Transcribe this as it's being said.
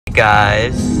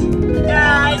Guys,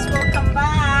 welcome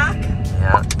back.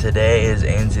 Yeah, today is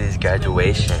Ainsley's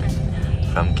graduation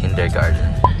from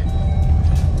kindergarten.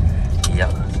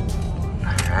 Yep.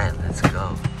 Alright, let's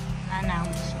go. Nanang,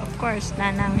 of course,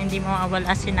 Nanang, hindi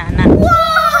mawawala si Nanang.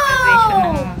 Graduation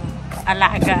ng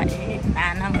alaga eh,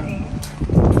 Nanang eh.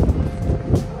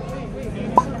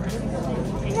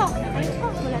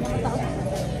 Wala naman tao.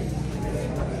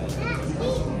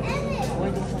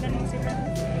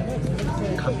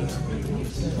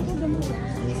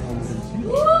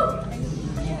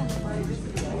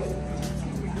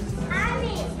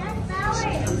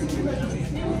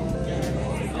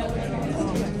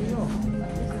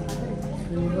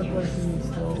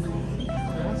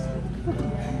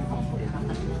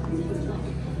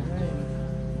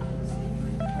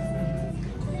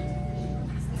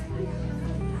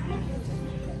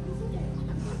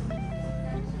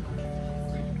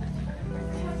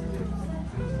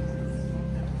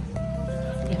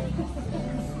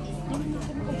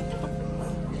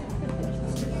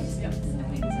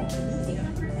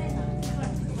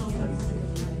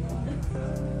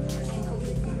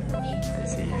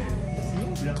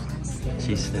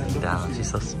 She's sitting down.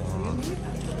 She's so small.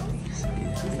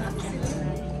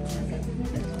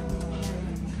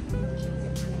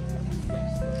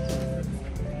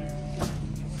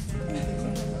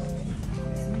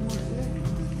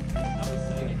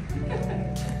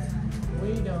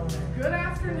 Good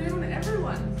afternoon,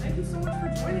 everyone. Thank you so much for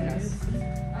joining us.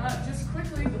 Just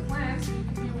quickly, the plan, so you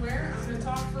can be aware, I'm going to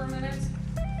talk for a minute.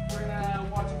 We're going to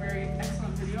watch a very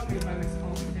excellent video made by Miss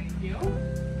Home. Thank you.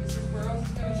 Mrs. Burrows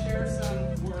is going to share some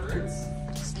words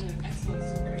in an excellent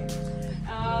story.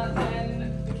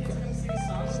 Then the kids are going to sing a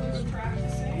song that we've been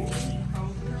practicing.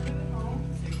 Probably heard it at home.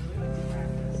 They really like to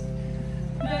practice.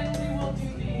 Then we will do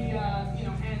the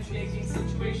handshaking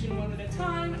situation one at a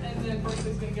time, and then Brooke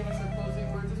is going to give us our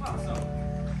closing words as well. So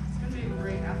it's going to be a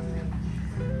great afternoon.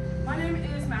 My name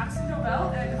is Madison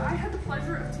Dobell, and I had the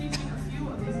pleasure of teaching a few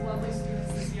of these lovely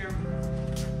students this year.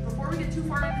 Before we get too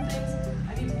far into things,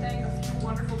 I need to thank a few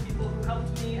wonderful people who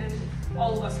helped me and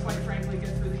all of us, quite frankly,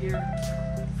 get through the year.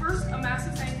 First, a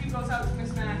massive thank you goes out to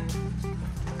Miss Mack.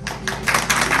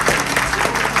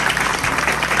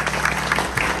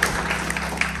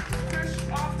 Trish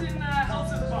often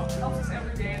helps us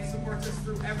every day and supports us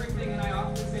through everything, and I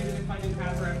often say that if I didn't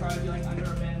have her, I'd probably be like under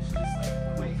a bench, just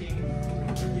like waking.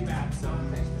 It would be bad. So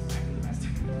thanks, Miss Mack, you're the best.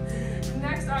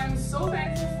 Next, I'm so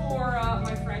thankful for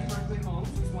my friend Berkeley Holmes.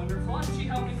 She's wonderful, and she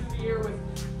helped me through the year with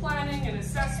planning and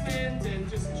assessment and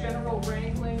just general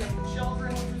wrangling of the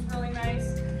children, which was really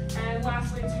nice. And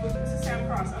lastly, to Mrs. Sam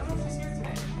Cross. I don't know if she's here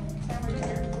today. Sam, are you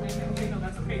here? Okay, no,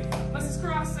 that's okay. Mrs.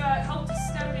 Cross helped to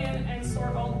step in and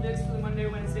sort all the bids for the Monday,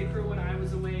 Wednesday crew when I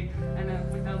was away, and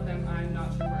without them, I'm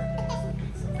not sure where I could be.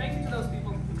 So thank you to those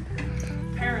people.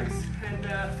 Parents and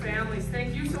families,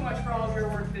 thank you so much for all of your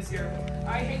work this year.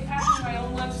 I hate packing my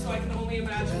own lunch, so I can only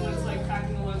imagine what it's like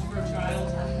packing a lunch for a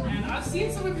child. And I've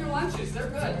seen some of your lunches, they're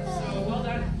good, so well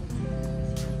done.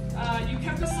 You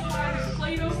kept us supplied with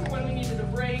Play-Doh for when we needed a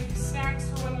break, snacks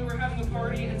for when we were having a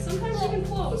party, and sometimes even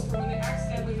clothes for when they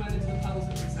accidentally went into the puddles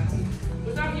of recess.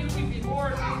 Without you, we'd be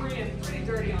bored, hungry, and pretty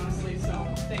dirty, honestly, so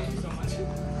thank you so much.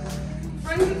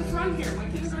 Friends at the front here, my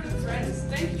kindergarten friends,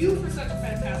 thank you for such a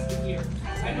fantastic year.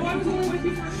 I know I was only with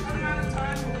you for a short amount of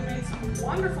time, but we made some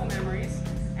wonderful memories,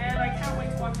 and I can't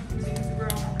wait to watch you continue to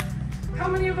grow. How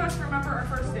many of us remember our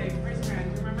first day? Raise your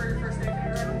hand. Remember your first day of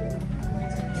kindergarten?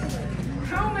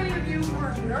 How many of you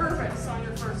were nervous on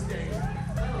your first day?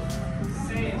 Oh,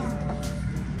 same.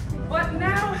 But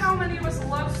now, how many of us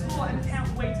love school and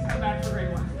can't wait to come back for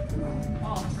grade 1?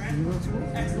 All, right?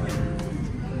 Excellent.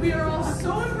 We are all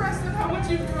so impressed with how much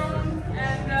you've grown,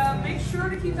 and make sure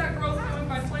to keep that growth going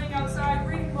by playing outside,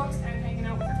 reading books, and hanging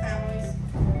out with your families.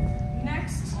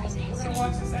 Next, we're going to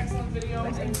watch this excellent video,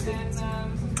 and then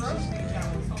some grocery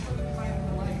challenge. I'll put it behind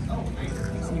the light. Oh, great.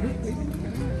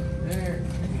 There.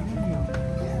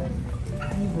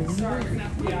 Sorry,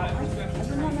 yeah, I was going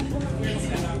to weird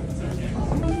setup. It's okay.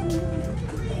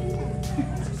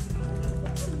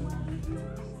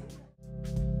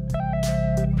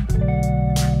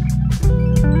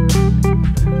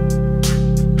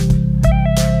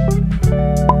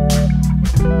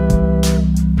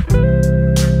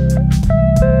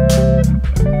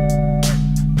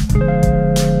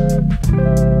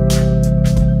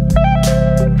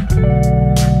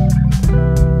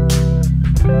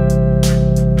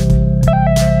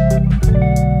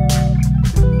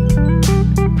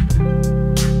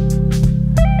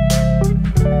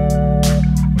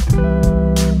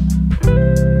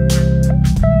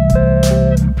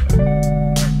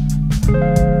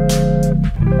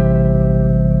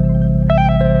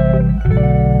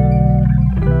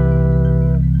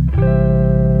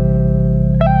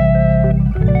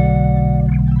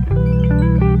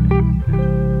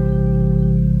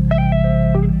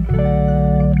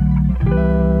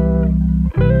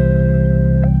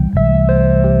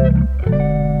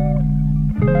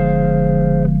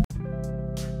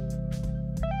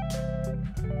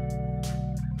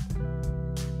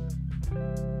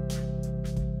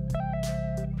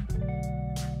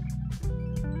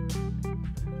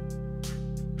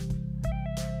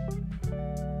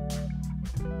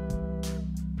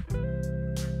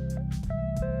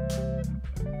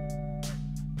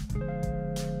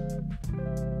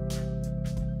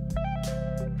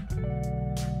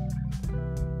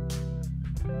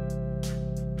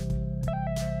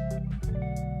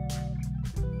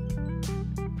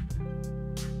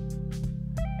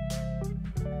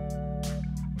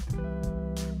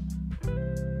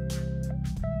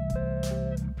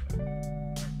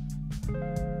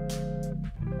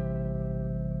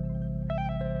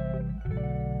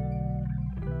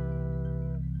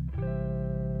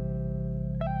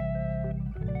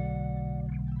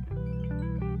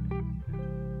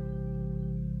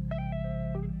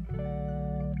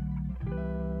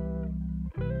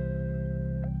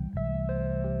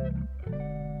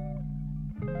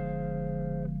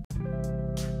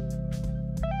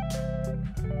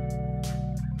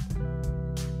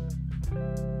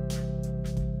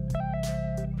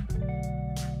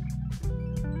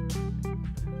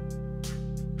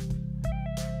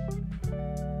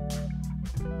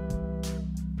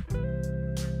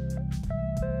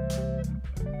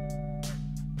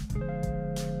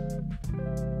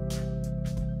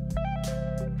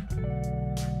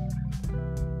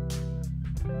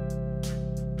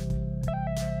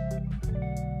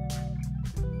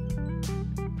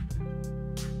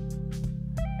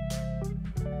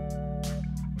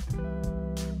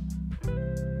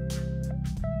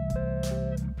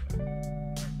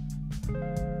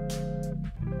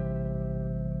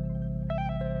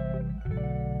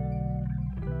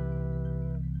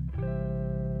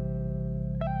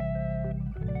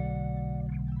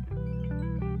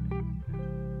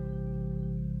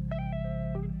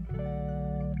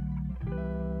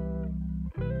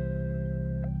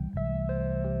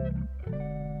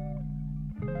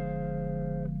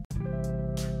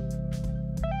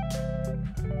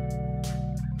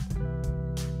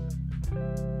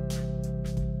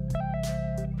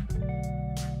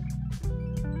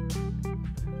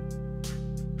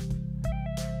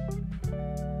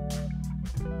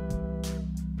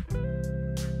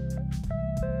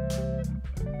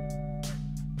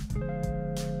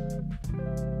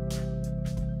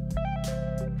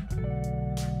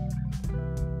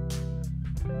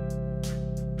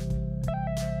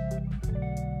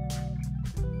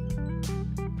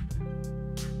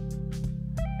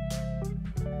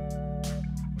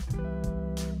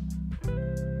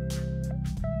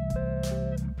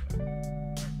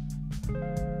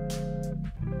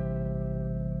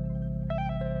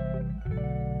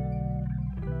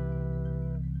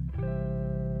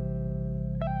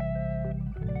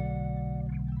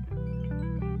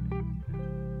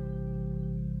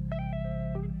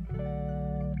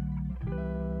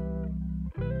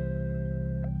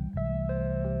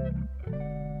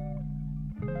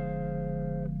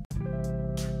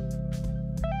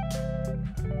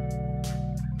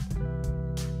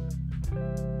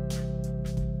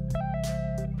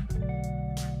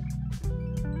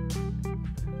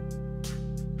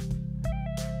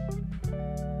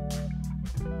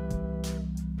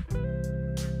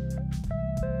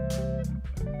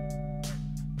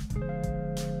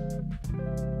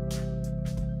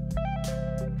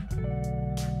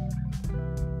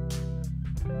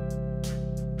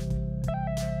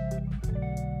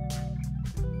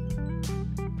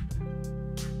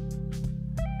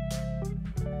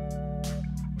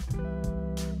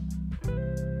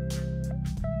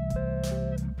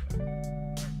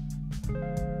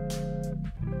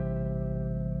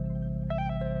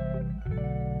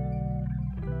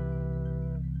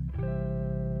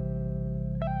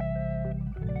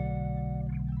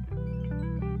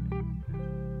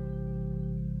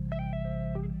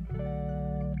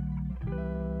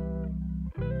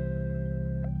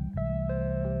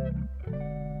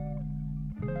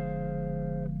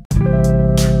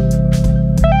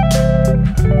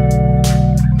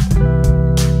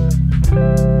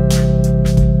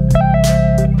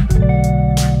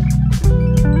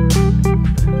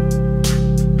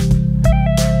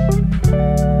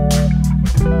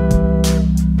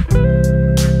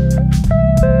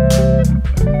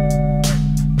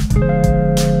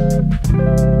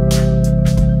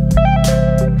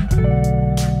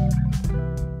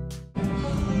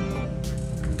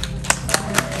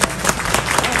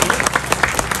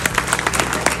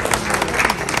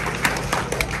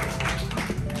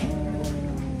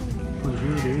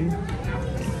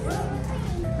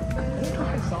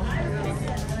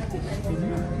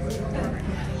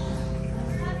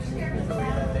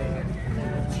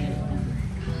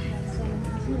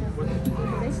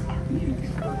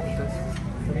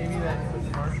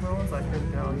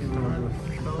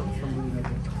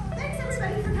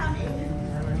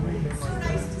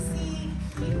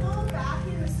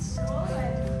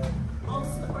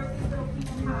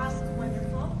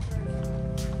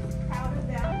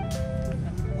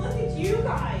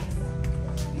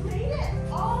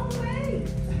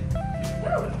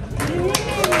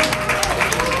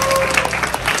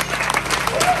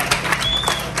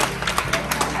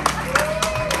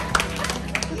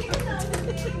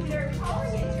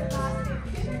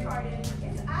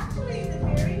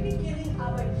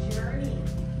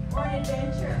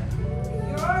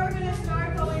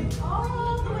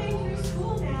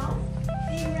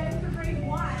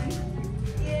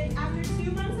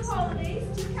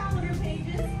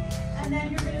 And then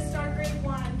you're going to start grade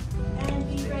 1 and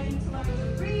be ready to learn to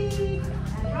read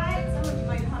and write. Some of you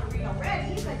might know how to read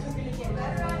already, but you're going to get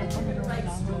better at it. You're going to write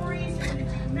stories, you're going to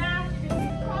do math, you're going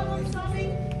to do problem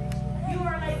solving. You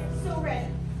are like so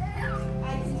ready.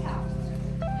 I can tell.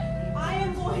 I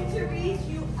am going to read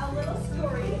you a little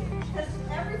story because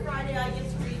every Friday I get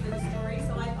to read this story,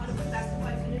 so I thought it was best if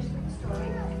I finished with the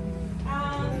story.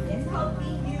 It's called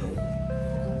Be You.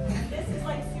 This is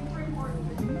like super important.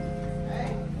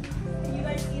 Okay? Can you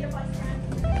guys see it if I stand?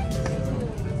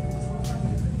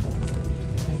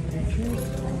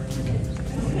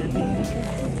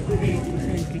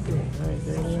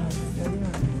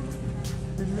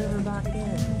 There's a river back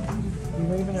there. You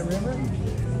waving at river?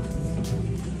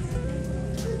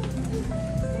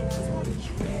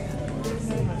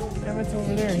 Emmett's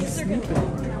over there. He's sleeping.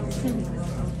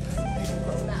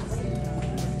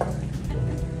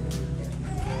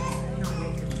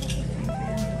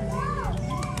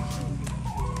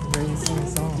 Ready to sing a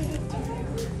song.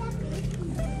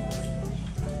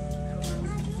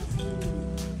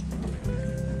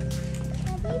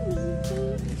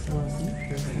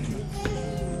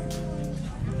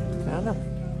 Stand up.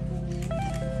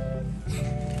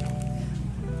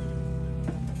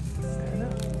 Stand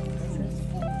up.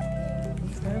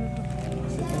 Stand up.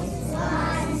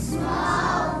 One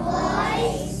small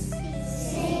voice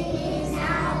singing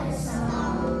out a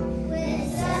song with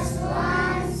just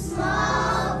one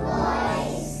small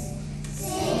voice,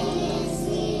 singing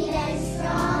sweet and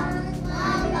strong.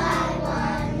 One by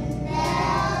one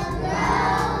they'll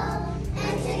grow,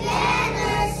 and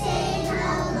together sing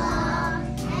along,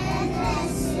 and then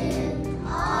soon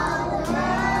all the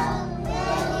world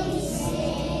will be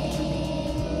singing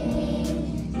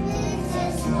with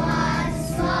just one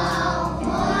small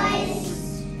voice,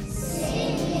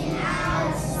 singing out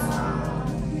a song.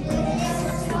 With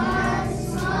just one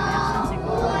small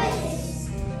voice,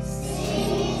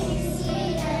 singing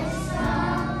sweet and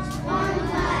strong. One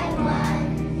by one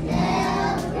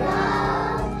they'll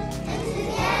grow, and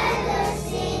together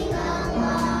sing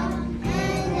along,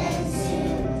 and then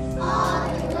soon all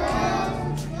the world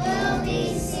will be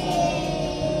singing.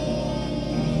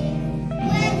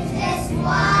 With just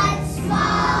one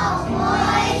small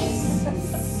voice,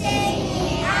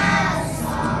 singing out a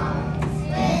song.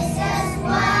 With just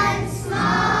one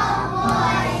small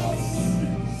voice,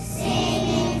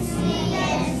 singing sweet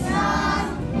and strong.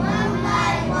 One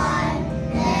by one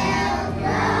they'll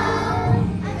grow,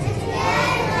 and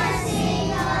together sing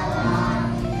along,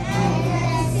 and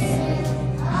then soon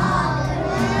all the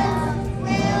world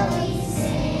will be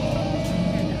singing.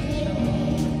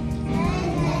 And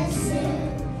then soon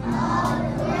all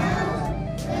the world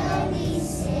will be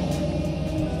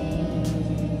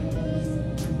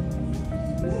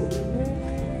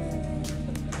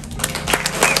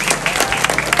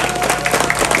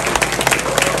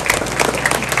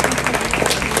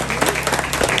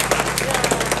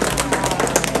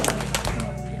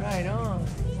Right on.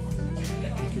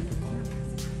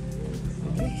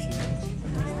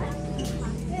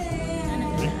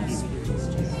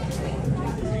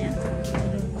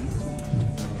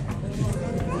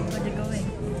 Where'd you going?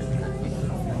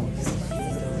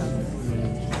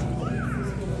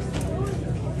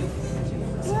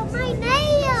 my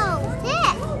nails!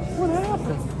 This! What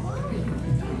happened?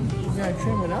 You gotta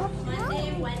trim it up? Monday,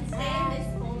 Wednesday, Miss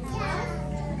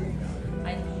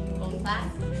home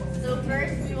class. So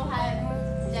first we will have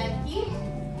Debki.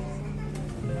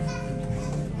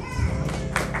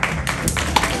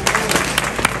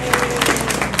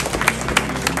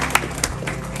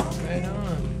 Right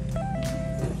on.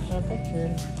 That picture.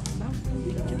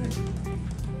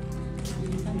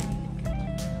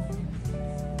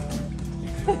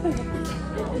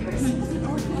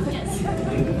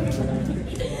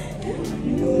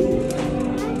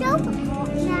 Don't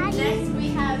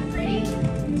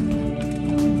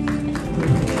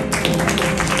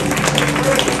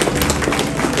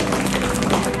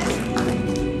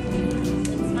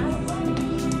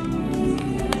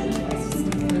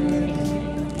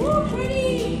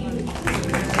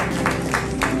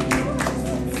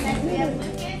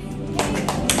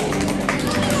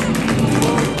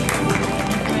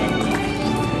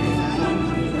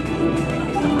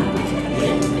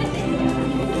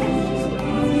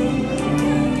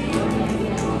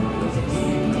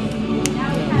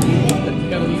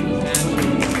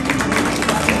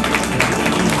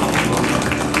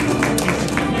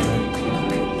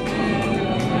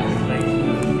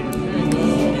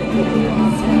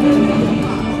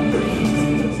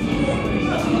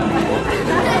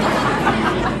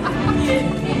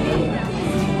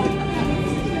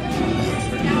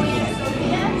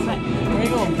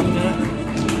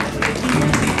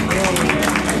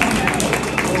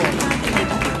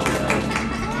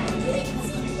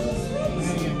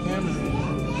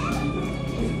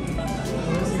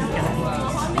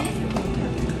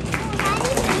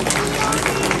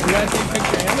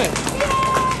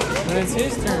But it's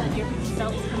his turn. You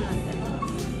Self gotta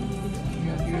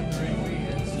do it the right way.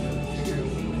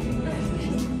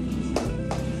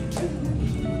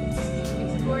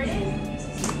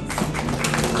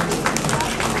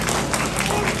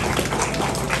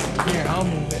 Here, I'll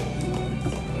move it.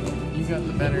 You got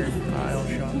the better aisle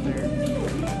shot there.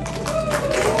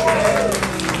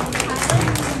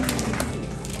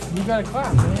 You gotta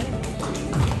clap, man.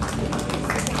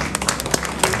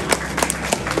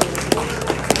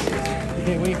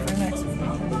 Okay, wait for next one.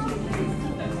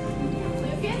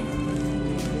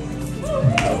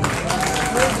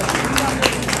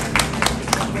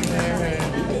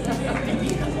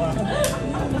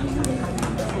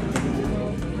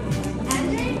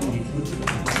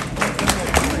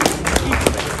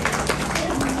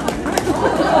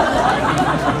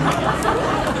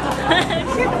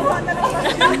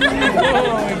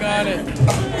 Oh, I got it.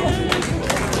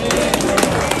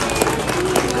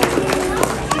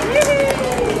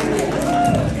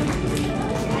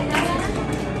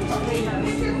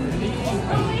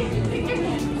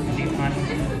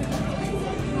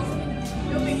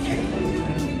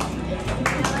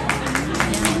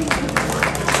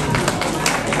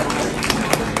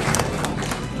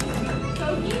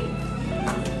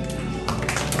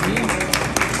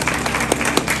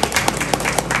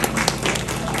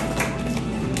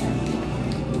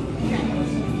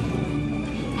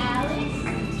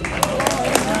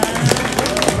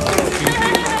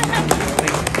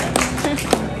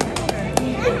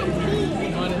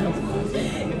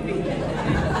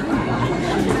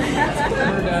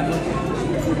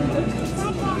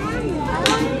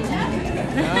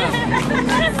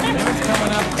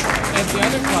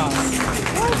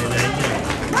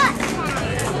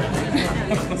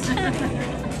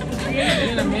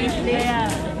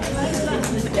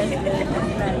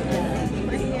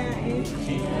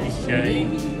 Okay.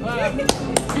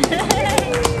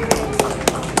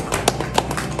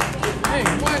 Hey,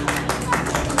 what?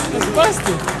 It's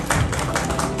busted.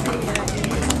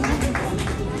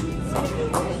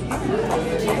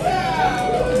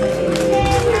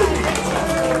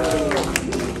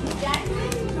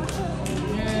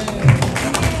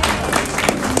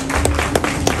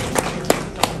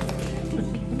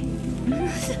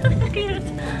 Cute.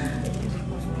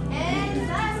 And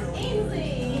that's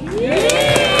Ainsley.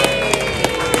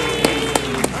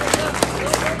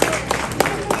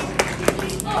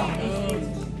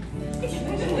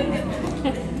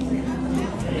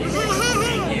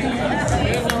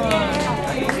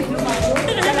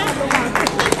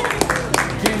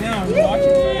 Okay, now you watch it.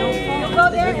 Go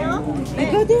there, no?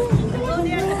 Go there. Go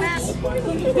there, the back.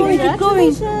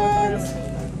 Congratulations.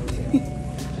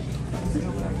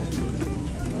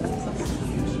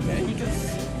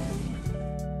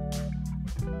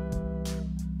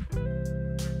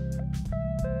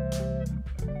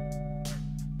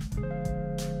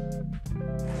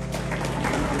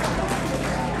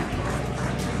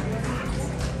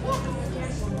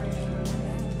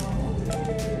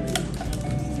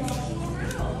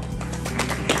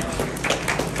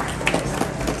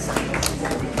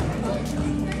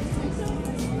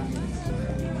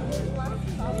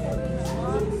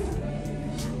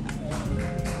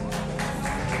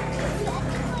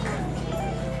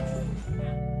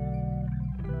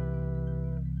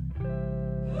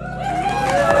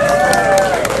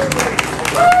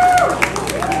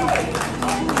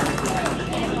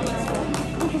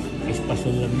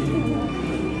 Espasyon lang yun.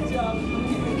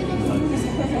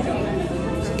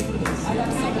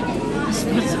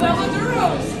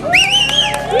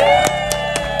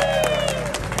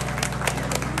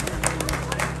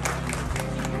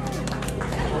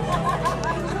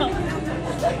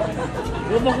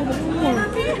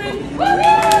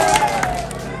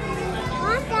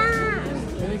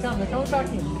 Here they come. They're coming back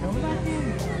in. Coming back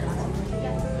in.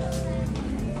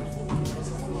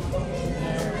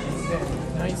 There.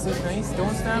 Nice, nice.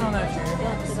 Don't stand on that chair.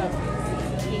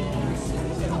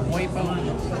 Wipe out. He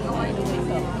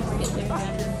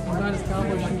got his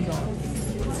cowboy shoes on.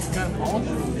 He got them all.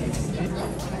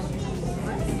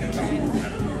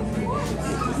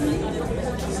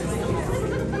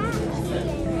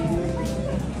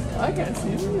 I can't see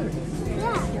him either.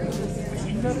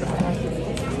 You got the back.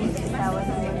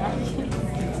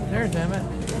 There, damn it.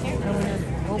 Coming in.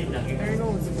 Oh, there he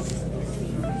goes.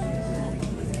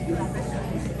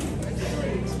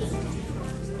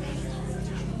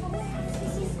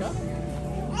 Go.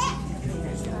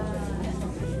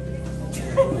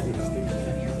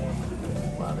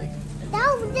 Wow, they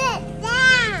Don't sit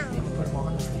down. put him on.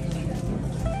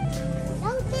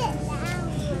 Don't sit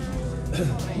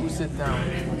down. Who sit down?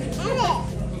 Edit.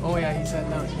 Oh yeah, he sat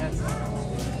down. He can't sit down.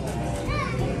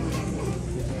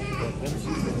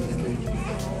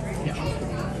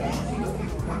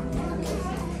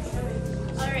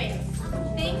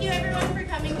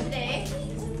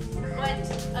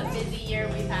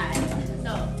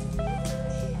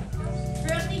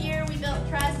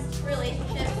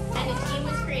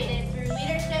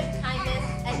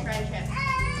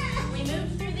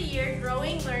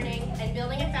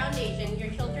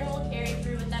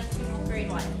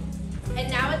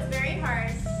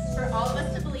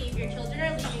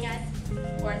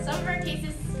 or in some of our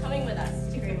cases, coming with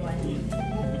us to grade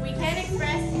 1. We can't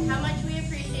express how much we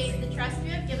appreciate the trust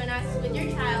you have given us with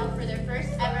your child for their first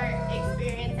ever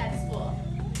experience at school.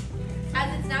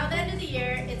 As it's now the end of the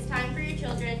year, it's time for your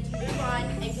children to move on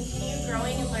and continue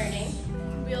growing and learning.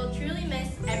 We will truly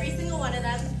miss every single one of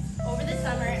them over the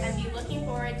summer and be looking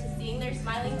forward to seeing their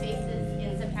smiling faces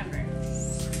in September.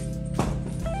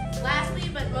 Lastly,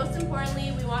 but most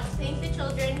importantly, we want to thank the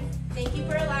children. Thank you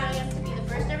for allowing us to be the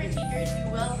first ever teachers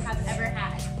you will have ever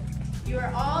had. You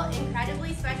are all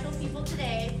incredibly special people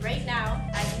today, right now,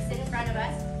 as you sit in front of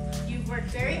us. You've worked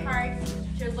very hard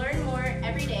to learn more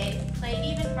every day, played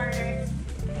even harder,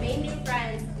 made new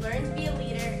friends, learned to be a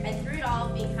leader, and through it all,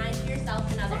 being kind to yourself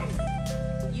and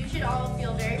others. You should all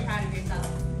feel very proud of yourself.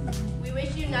 We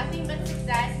wish you nothing but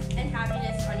success and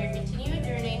happiness on your continuing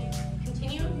journey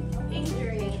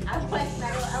at West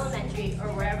Meadow Elementary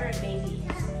or wherever it may be.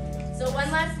 So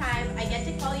one last time, I get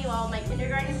to call you all my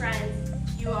kindergarten friends.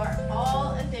 You are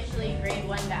all officially grade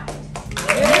 1 bound.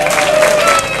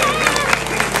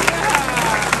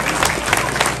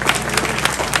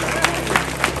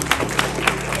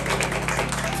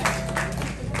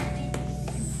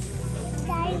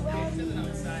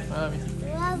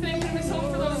 Thank you, Ms.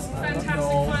 Hope, for those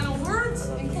fantastic final words.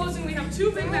 In closing, we have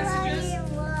 2 big messages.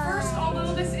 First,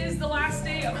 although this is the last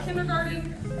day of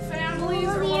kindergarten, families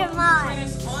are welcome to join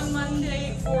us on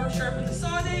Monday for Sharpen the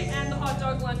Saw Day and the hot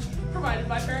dog lunch provided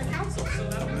by Parent Council. So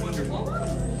that'll be wonderful.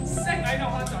 I know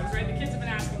hot dogs, right? The kids have been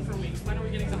asking for weeks. When are we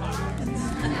getting to hot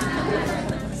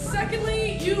dogs?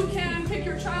 Secondly, you can pick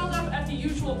your child up at the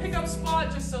usual pickup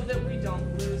spot just so that we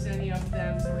don't lose any of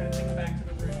them. So we're going to take them back to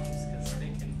the rooms because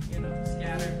they can,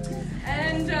 scatter.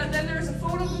 And then there's a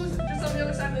photo booth just on the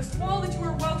other side of this wall that you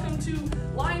are welcome to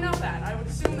line up at. I would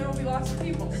assume there will be lots of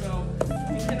people. So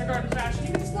in kindergarten fashion,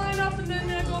 you can just line up and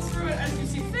then go through it as you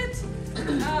see fit.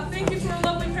 Thank you to our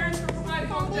lovely parents for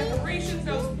providing all the decorations.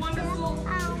 That was wonderful. We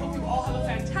hope you all have a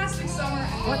fantastic summer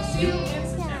and we'll see you in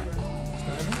September.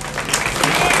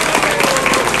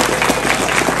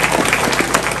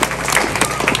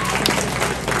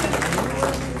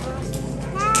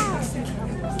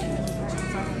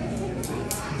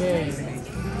 Okay.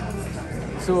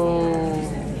 So,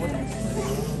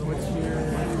 what's your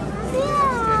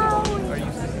schedule? Are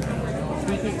you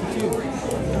 3:52?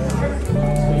 So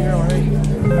you're alright.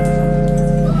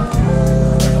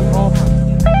 No problem.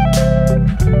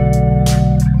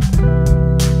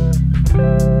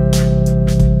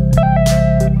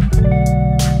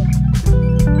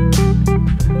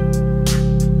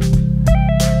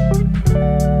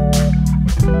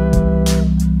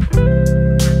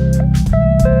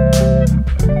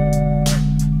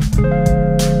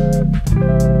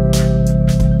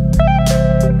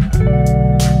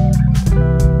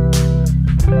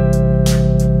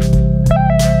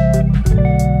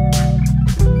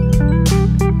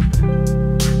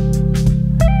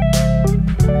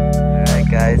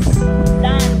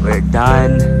 We're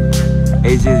done.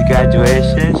 Ainsley's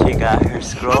graduation. She got her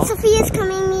scroll. And Sophia's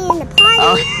coming me in the party.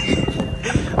 Oh,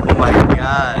 oh my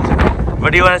gosh.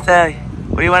 What do you want to say?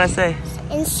 What do you want to say?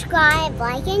 Subscribe,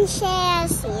 like, and share.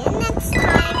 See you next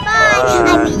time. Bye.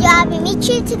 I will meet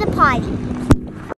you to the party.